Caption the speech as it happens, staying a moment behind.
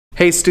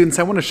Hey students,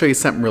 I want to show you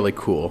something really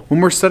cool.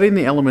 When we're studying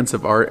the elements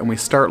of art and we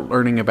start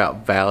learning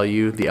about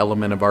value, the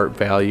element of art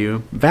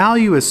value,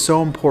 value is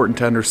so important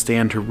to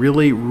understand to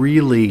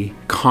really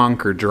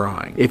conquer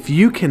drawing. If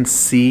you can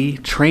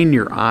train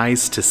your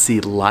eyes to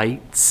see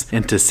lights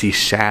and to see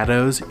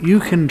shadows, you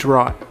can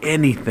draw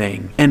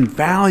anything. And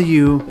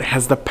value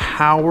has the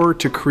power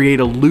to create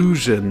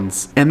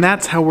illusions. And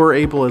that's how we're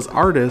able as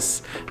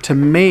artists to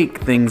make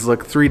things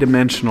look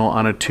three-dimensional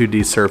on a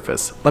 2D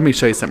surface. Let me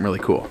show you something really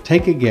cool.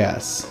 Take a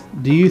guess.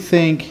 Do you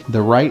think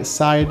the right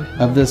side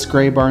of this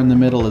gray bar in the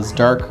middle is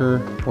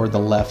darker or the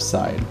left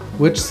side?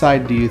 Which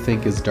side do you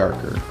think is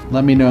darker?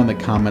 Let me know in the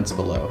comments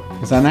below.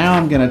 So now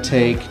I'm gonna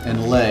take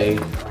and lay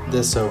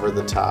this over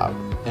the top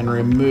and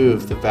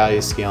remove the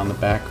value scale in the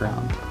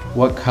background.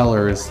 What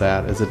color is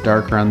that? Is it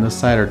darker on this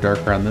side or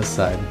darker on this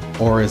side?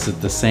 Or is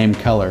it the same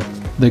color?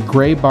 The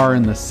gray bar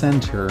in the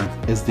center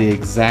is the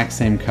exact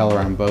same color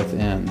on both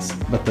ends,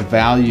 but the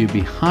value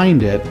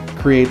behind it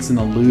creates an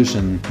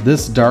illusion.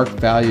 This dark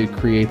value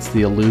creates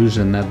the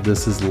illusion that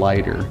this is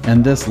lighter,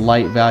 and this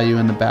light value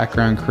in the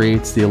background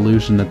creates the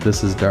illusion that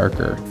this is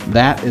darker.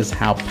 That is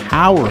how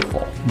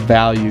powerful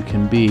value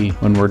can be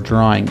when we're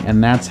drawing,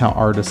 and that's how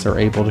artists are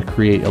able to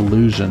create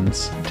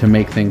illusions to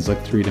make things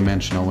look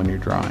three-dimensional when you're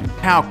drawing.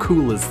 How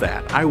cool is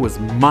that? I was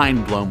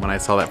mind blown when I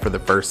saw that for the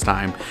first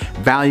time.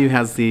 Value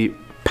has the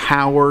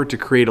power to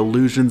create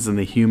illusions in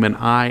the human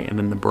eye and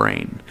in the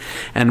brain.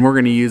 And we're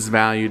going to use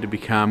value to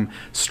become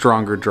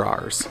stronger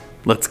drawers.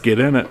 Let's get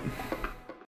in it.